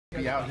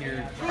Be out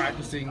here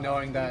practicing,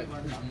 knowing that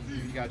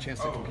you got a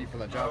chance to compete for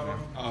that job now?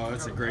 Oh,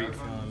 it's a great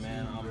feeling,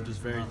 man. I'm just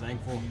very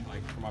thankful,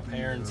 for my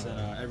parents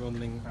and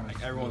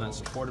everyone that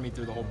supported me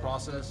through the whole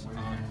process.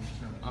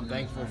 I'm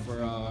thankful for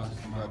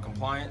the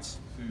compliance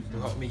who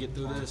helped me get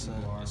through this.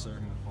 And yes, sir.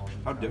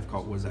 How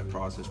difficult was that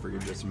process for you?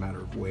 Just a matter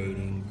of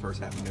waiting,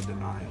 first having a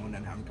denial, and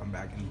then having to come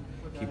back and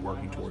keep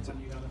working towards it?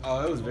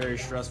 It was very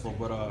stressful,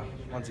 but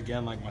once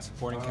again, my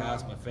supporting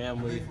cast, my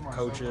family,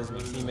 coaches, my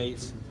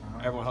teammates,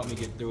 everyone helped me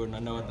get through it. And I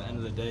know at the end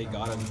of the day,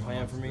 God has a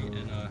plan for me,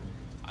 and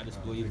I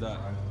just believe that.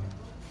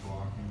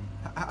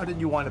 How did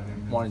you wind up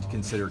wanting to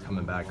consider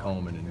coming back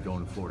home and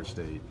going to Florida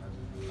State?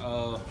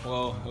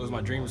 Well, it was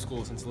my dream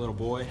school since a little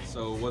boy,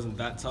 so it wasn't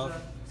that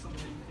tough.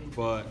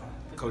 But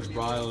Coach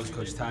Bryles,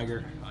 Coach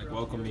Taggart,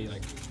 welcomed me,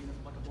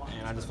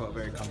 and I just felt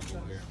very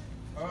comfortable here.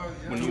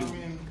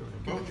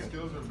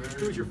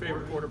 Who was your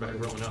favorite quarterback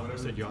growing up? You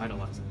said you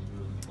idolized him.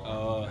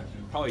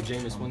 Probably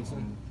Jameis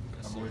Winston.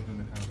 Yes, sir.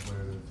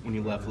 When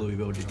you left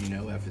Louisville, did you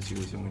know FSU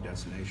was the only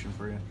destination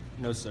for you?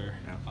 No, sir.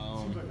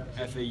 No.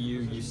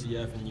 FAU,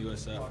 UCF, and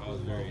USF I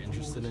was very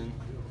interested in.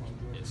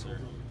 Yes, sir.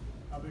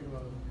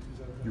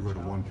 You wrote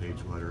a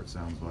one-page letter, it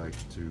sounds like,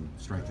 to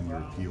strengthen your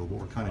appeal.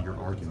 What were kind of your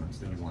arguments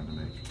that you wanted to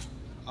make?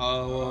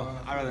 Well,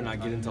 I'd rather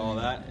not get into all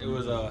that. It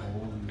was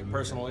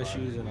personal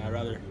issues, and I'd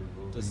rather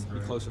just be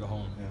closer to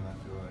home.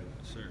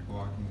 Sure.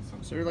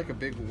 So you're like a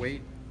big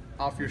weight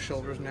off your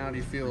shoulders now. Do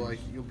you feel like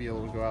you'll be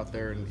able to go out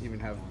there and even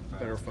have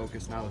better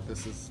focus now that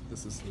this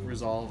is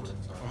resolved?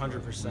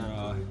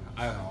 100%.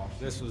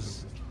 This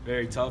was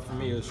very tough for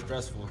me. It was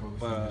stressful,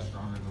 but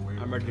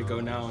I'm ready to go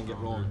now and get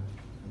rolling.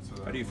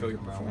 How do you feel you're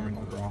performing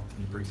overall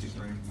in the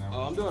preseason?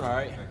 I'm doing all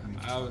right.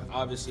 I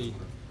obviously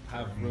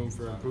have room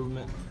for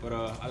improvement, but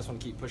I just want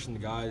to keep pushing the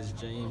guys,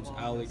 James,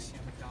 Alex,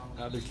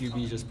 and other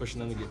QBs, just pushing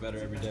them to get better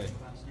every day.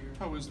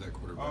 How is that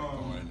quarterback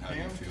going, and how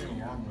do you feel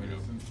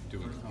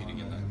you're competing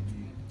in that?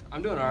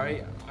 I'm doing all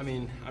right. I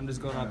mean, I'm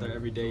just going out there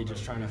every day,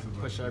 just trying to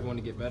push everyone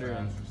to get better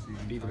and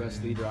be the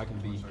best leader I can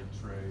be.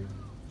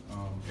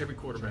 Every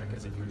quarterback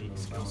has a unique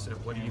skill set.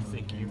 What do you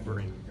think you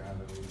bring?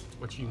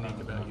 What's unique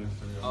about you?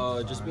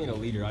 Just being a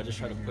leader. I just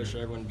try to push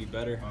everyone to be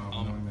better.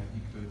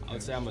 I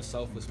would say I'm a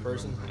selfless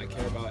person. I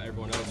care about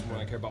everyone else more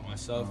than I care about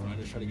myself, and I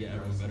just try to get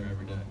everyone better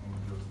every day.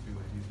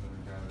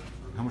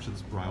 How much of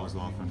this Bryles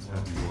offense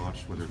have you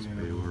watched, whether it's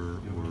Baylor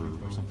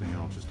or something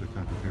else, just to kind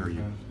of prepare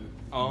you?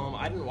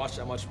 I didn't watch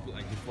that much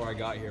before I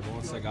got here, but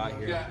once I got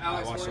here,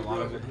 I watched a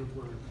lot of it.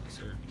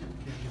 Sure.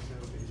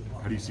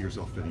 How do you see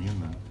yourself fitting in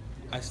then?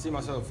 I see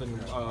myself fitting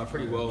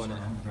pretty well in it.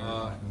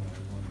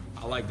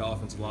 I like the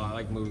offense a lot. I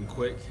like moving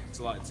quick.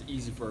 It's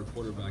easy for a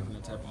quarterback in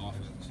that type of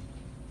offense.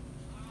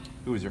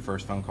 Who was your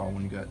first phone call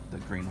when you got the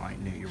green light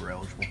and knew you were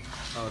eligible?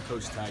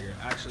 Coach Taggart.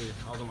 Actually,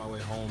 I was on my way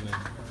home, and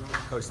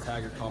Coach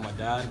Taggart called my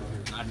dad.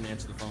 And I didn't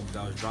answer the phone because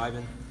I was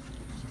driving.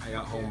 I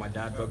got home, my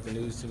dad broke the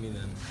news to me,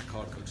 then I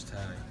called Coach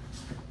Tag.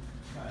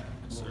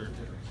 Yes, sir.